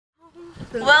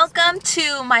Welcome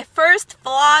to my first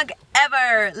vlog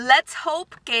ever. Let's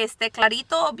hope que esté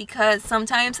clarito because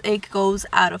sometimes it goes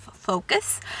out of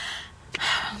focus.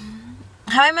 Have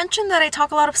I mentioned that I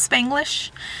talk a lot of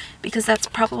Spanglish? Because that's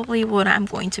probably what I'm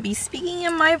going to be speaking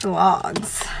in my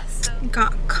vlogs. So,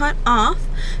 got cut off.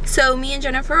 So me and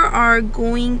Jennifer are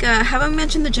going, haven't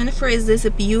mentioned that Jennifer is this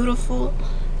beautiful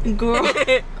girl.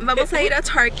 Vamos a ir a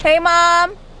Target. Hey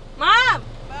mom! Mom!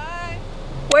 Bye!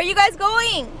 Where are you guys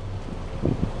going?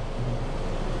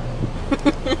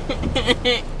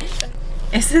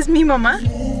 Esa es mi mamá.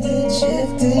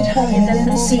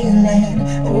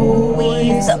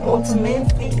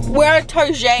 We're at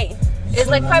Target. It's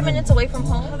like 5 minutes away from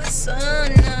home. The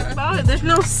sun. Oh, there's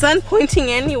no sun pointing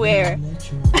anywhere.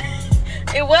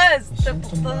 It was.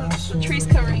 The trees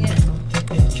covering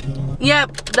it.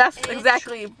 Yep, that's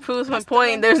exactly proves my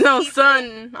point. There's no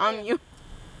sun on you.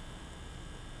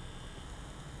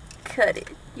 Cut it.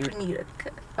 You need a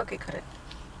cut. Okay, cut it.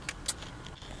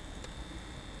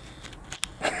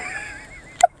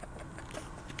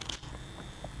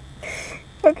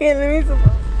 Okay, let me zoom.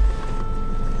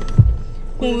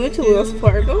 When we went to Wells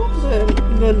Fargo,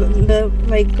 the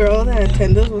like girl that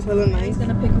attended us was hella nice. He's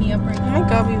gonna pick me up right now. Oh my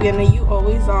god, Viviana, you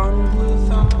always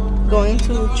on going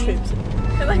to trips.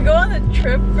 Can I go on the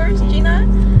trip first, Gina?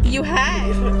 You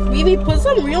have. Vivi, put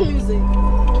some real music.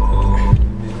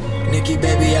 Nikki,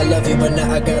 baby, I love you, but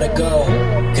now I gotta go.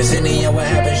 Cause in the end, what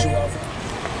happens, you off.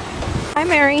 Hi,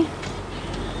 Mary.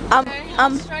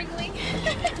 I'm struggling.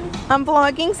 I'm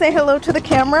vlogging. Say hello to the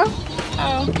camera.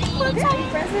 Oh. What's up,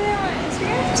 President?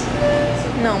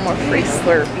 No more free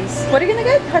Slurpees. What are you gonna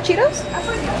get? Hot Cheetos? I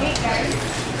fucking hate guys.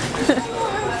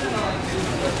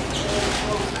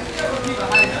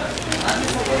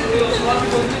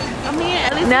 I mean,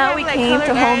 at least Now we came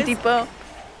to Home Depot.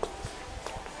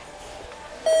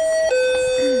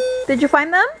 Did you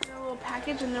find them? A little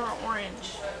package and they were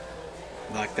orange.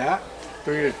 Like that?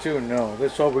 3 to 2, no.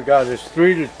 That's all we got is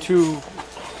 3 to 2.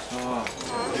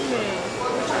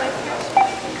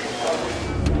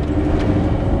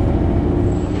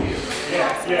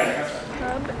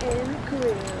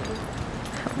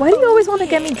 Why do you always want to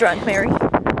get me drunk, Mary?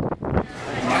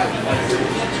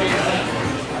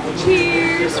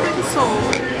 Cheers for the soul.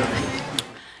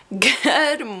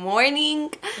 Good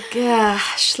morning.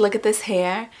 Gosh, look at this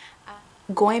hair.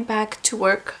 Going back to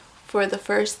work for the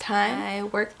first time. I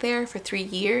worked there for 3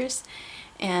 years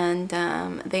and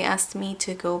they asked me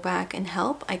to go back and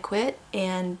help. I quit,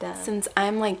 and since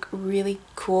I'm like really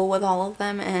cool with all of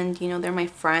them and you know they're my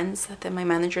friends, that my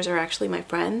managers are actually my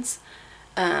friends,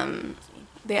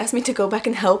 they asked me to go back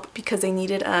and help because they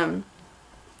needed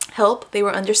help. They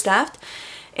were understaffed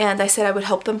and I said I would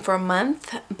help them for a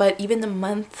month, but even the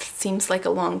month seems like a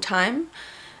long time.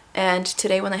 And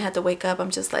today when I had to wake up,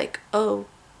 I'm just like, oh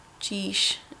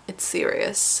geesh, it's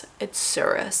serious. It's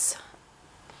serious.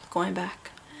 Going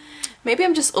back. Maybe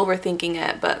I'm just overthinking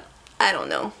it, but I don't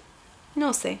know.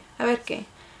 No sé. A ver qué.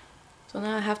 So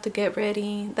now I have to get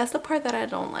ready. That's the part that I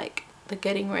don't like. The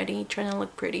getting ready, trying to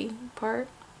look pretty part.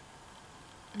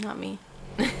 Not me.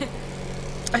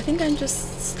 I think I'm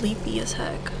just sleepy as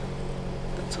heck.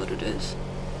 That's what it is.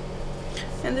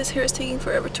 And this hair is taking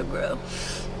forever to grow.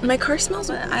 My car smells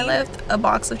weird. I left a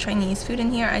box of Chinese food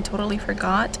in here. I totally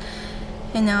forgot.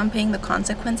 And now I'm paying the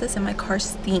consequences and my car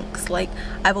stinks. Like,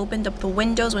 I've opened up the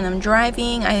windows when I'm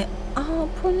driving. Oh,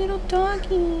 poor little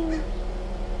doggy.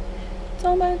 It's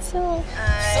all by itself.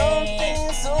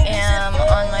 I am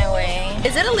on my way.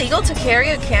 Is it illegal to carry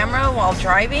a camera while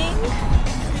driving?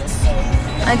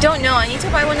 I don't know. I need to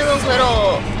buy one of those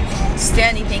little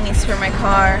standy thingies for my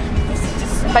car.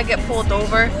 If I get pulled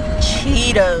over.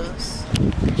 Cheetos.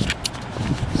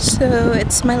 So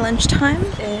it's my lunchtime.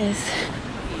 It's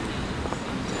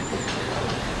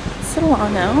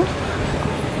Solano,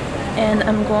 and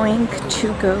I'm going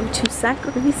to go to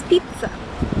Zachary's Pizza.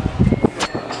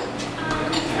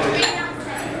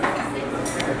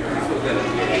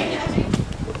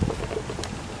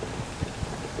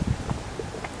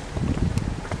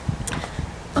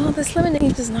 Oh, this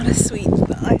lemonade is not as sweet.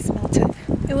 The ice melted.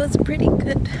 It was a pretty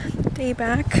good day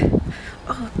back.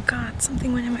 Oh god,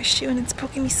 something went in my shoe and it's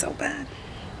poking me so bad.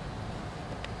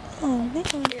 Oh man.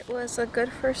 It was a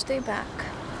good first day back.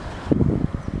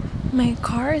 My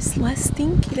car is less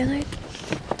stinky than I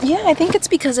think it's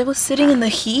because I was sitting in the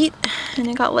heat and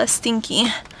it got less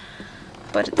stinky.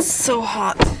 But it's so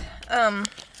hot.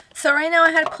 So right now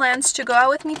I had plans to go out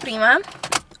with mi prima.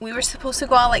 We were supposed to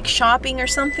go out like shopping or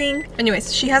something.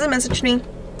 Anyways, she hasn't messaged me.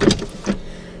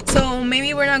 So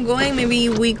maybe we're not going, maybe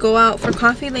we go out for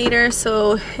coffee later.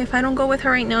 So if I don't go with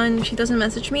her right now and she doesn't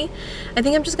message me, I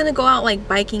think I'm just gonna go out like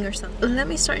biking or something. Let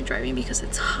me start driving because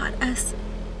it's hot as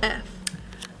F.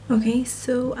 Okay,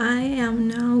 so I am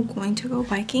now going to go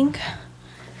biking.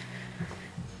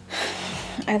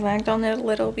 I lagged on it a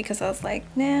little because I was like,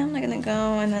 nah, I'm not gonna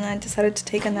go, and then I decided to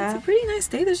take a nap. It's a pretty nice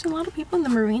day. There's a lot of people in the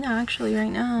marina actually right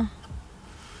now.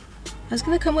 I was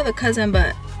gonna come with a cousin,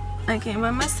 but I came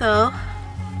by myself.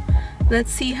 Let's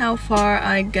see how far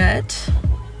I get.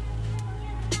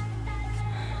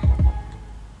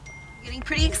 Getting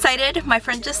pretty excited. My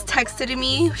friend just texted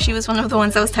me. She was one of the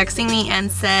ones that was texting me and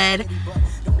said,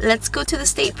 let's go to the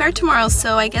state fair tomorrow.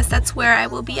 So I guess that's where I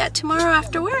will be at tomorrow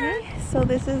after work. Okay, so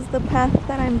this is the path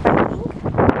that I'm biking.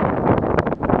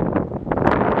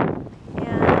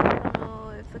 And I don't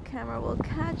know if the camera will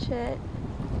catch it,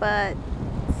 but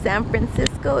San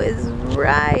Francisco is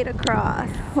right across.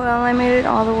 Well, I made it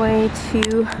all the way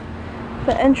to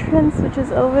the entrance, which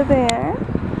is over there.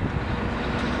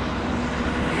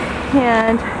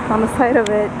 And on the side of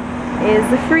it is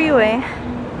the freeway.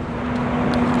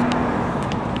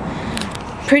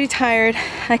 Pretty tired.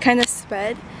 I kind of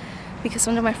sped because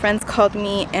one of my friends called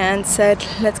me and said,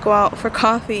 let's go out for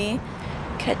coffee.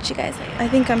 Catch you guys later. I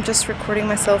think I'm just recording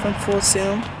myself in full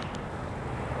zoom.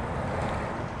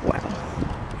 Wow.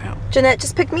 Jeanette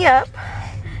just picked me up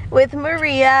with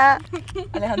Maria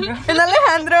Alejandro. And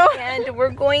Alejandro. And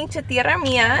we're going to Tierra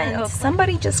Mia, and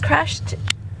somebody just crashed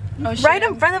right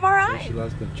in front of our eyes. She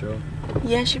lost control.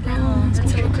 Yeah, she probably lost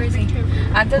control. That's so crazy.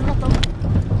 Antes no todo.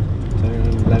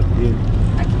 Turn left here.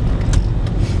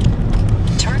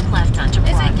 Turn left onto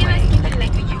Broadway.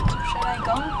 Should I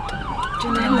go?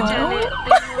 Jeanette, no.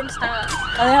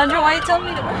 Alejandro, why you telling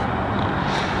me to?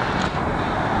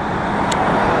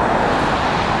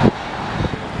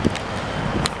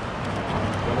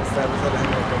 ¿Cómo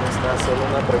estás? Solo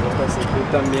una pregunta, si tú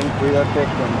también cuídate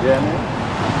con Janet.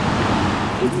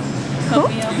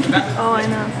 Oh, I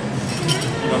know.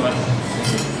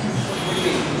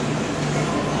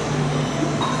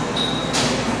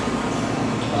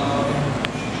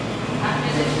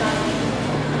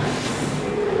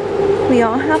 We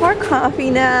all have our coffee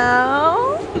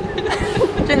now.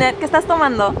 Jeanette, ¿qué estás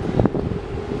tomando?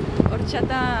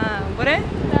 Horchata, what is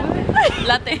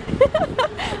latte.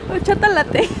 Horchata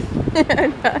latte.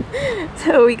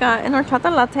 So we got an horchata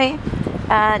latte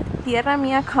at Tierra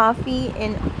Mia Coffee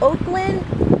in Oakland,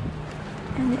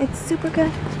 and it's super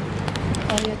good.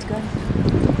 Oh, yeah, it's good.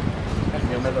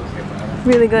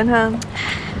 Really good, huh?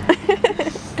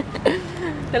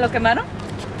 ¿Te lo quemaron?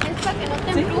 Es para que no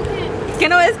te embrujen. ¿Qué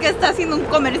no ves que está haciendo un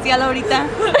comercial ahorita?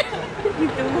 Y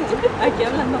tú aquí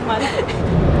hablando mal.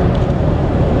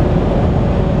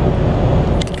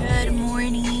 Good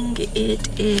morning.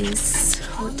 It is,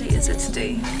 what day is it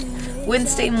today?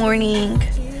 Wednesday morning.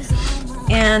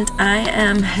 And I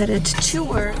am headed to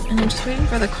work, and I'm just waiting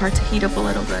for the car to heat up a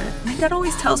little bit. My dad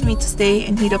always tells me to stay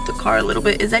and heat up the car a little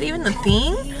bit. Is that even the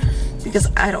thing? Because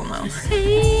I don't know.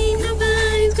 Hey,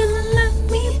 nobody's gonna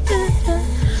love me better.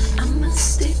 I'ma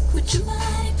stick with you.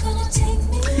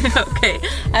 Okay,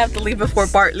 I have to leave before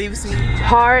Bart leaves me.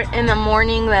 Part in the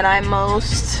morning that I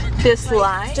most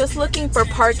dislike. Just looking for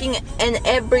parking, and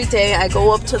every day I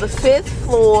go up to the 5th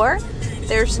floor.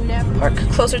 There's never park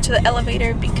closer to the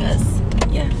elevator because,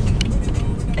 yeah,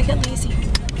 I get lazy.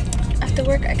 After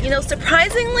work, you know,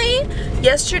 surprisingly,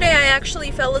 yesterday I actually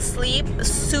fell asleep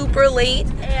super late,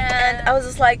 and I was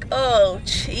just like, oh,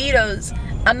 Cheetos.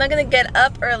 I'm not gonna get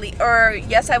up early, or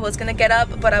yes, I was gonna get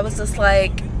up, but I was just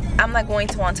like, I'm not going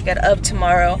to want to get up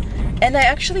tomorrow. And I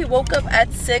actually woke up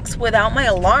at 6 without my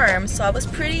alarm, so I was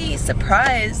pretty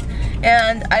surprised.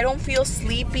 And I don't feel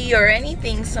sleepy or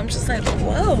anything, so I'm just like,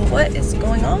 whoa, what is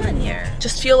going on here?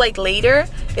 Just feel like later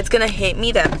it's gonna hit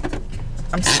me that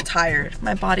I'm so tired.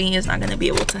 My body is not gonna be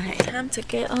able to hang. Time to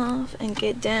get off and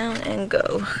get down and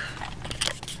go.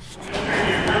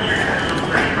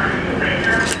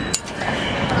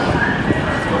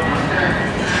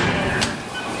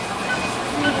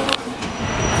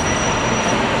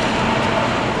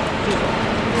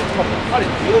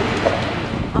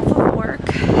 Off of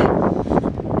work,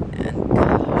 and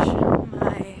gosh,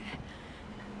 my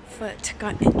foot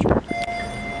got injured.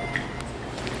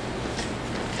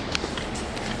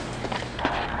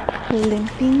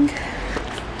 Limping.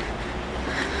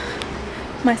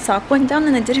 My sock went down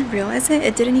and I didn't realize it.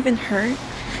 It didn't even hurt.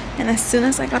 And as soon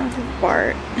as I got off of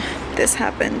BART, this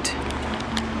happened.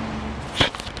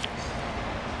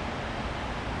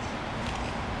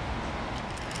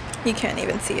 You can't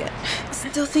even see it.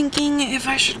 Still thinking if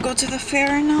I should go to the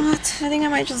fair or not. I think I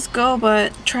might just go,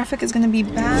 but traffic is gonna be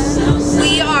bad.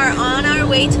 We are on our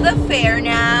way to the fair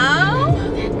now.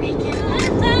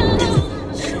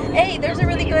 Hey, there's a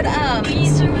really good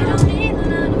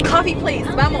coffee place.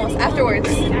 Vamos, afterwards.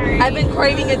 I've been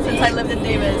craving it since I lived in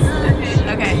Davis.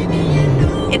 Okay.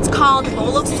 It's called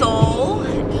Bowl of Soul,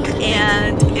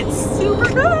 and it's super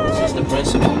good. Just the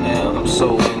principle now. I'm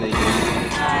so into you.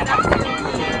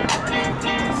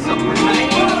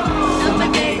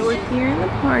 We're here in the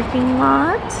parking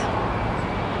lot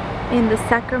in the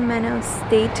Sacramento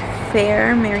State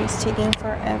Fair. Mary's taking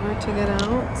forever to get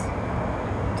out.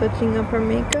 Touching up her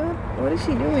makeup. What is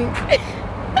she doing?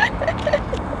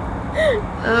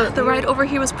 The ride over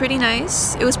here was pretty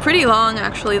nice. It was pretty long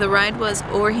actually. The ride was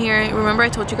over here. Remember I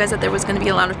told you guys that there was going to be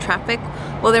a lot of traffic?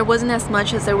 Well, there wasn't as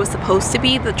much as there was supposed to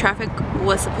be. The traffic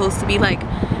was supposed to be like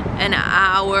an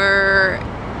hour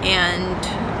and,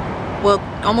 well,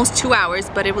 almost 2 hours,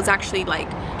 but it was actually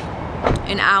like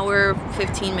an hour,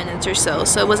 15 minutes or so.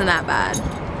 So it wasn't that bad.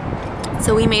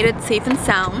 So we made it safe and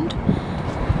sound.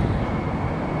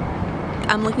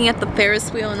 I'm looking at the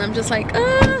Ferris wheel and I'm just like,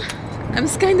 I'm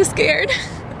just kind of scared.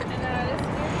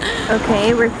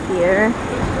 Okay, we're here.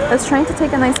 I was trying to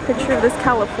take a nice picture of this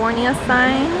California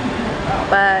sign,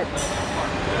 but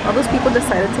all those people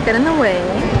decided to get in the way.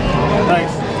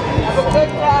 Nice.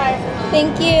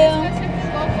 Thank you.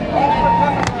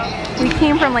 We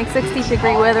came from like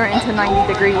 60-degree weather into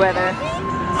 90-degree weather.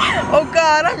 Oh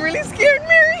God, I'm really scared,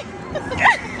 Mary.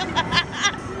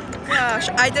 Gosh,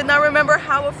 I did not remember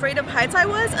how afraid of heights I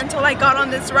was until I got on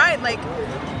this ride. Like,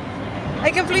 I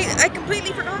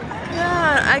completely forgot.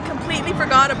 Yeah, I completely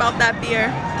forgot about that beer.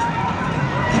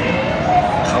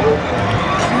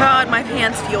 God, my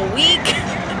hands feel weak.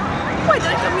 Why did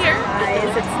I come here?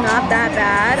 Guys, it's not that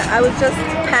bad. I was just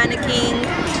panicking.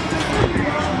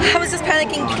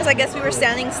 Because I guess we were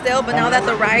standing still, but now that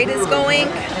the ride is going,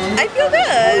 I feel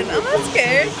good. I'm not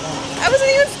scared. I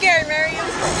wasn't even scared, Mary.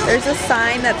 There's a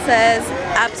sign that says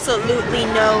absolutely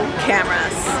no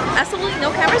cameras. Absolutely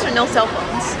no cameras or no cell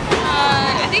phones?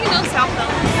 I think no cell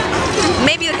phones.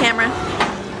 Maybe the camera.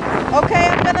 Okay,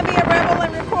 I'm gonna be a rebel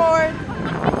and record.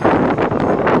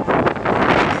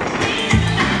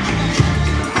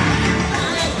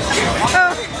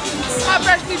 Hot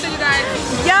fresh pizza, you guys.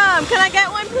 Yum! Can I get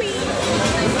one, please?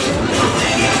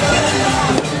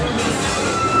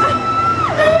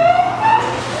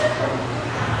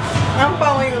 I'm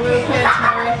following a little bit,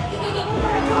 Mary.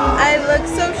 I look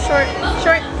so short.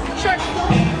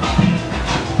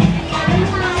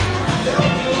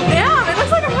 Damn, it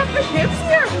looks like I have my hips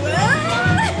here.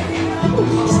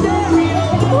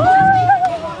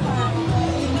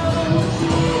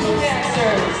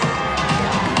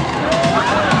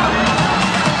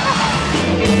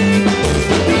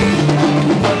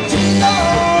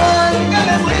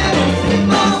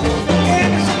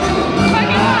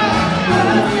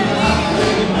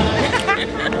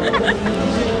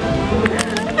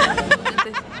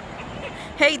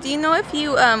 Hey, do you know if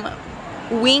you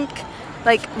wink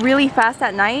like really fast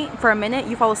at night for a minute,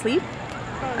 you fall asleep?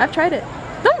 I've tried it.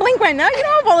 Don't blink right now, you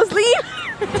don't fall asleep.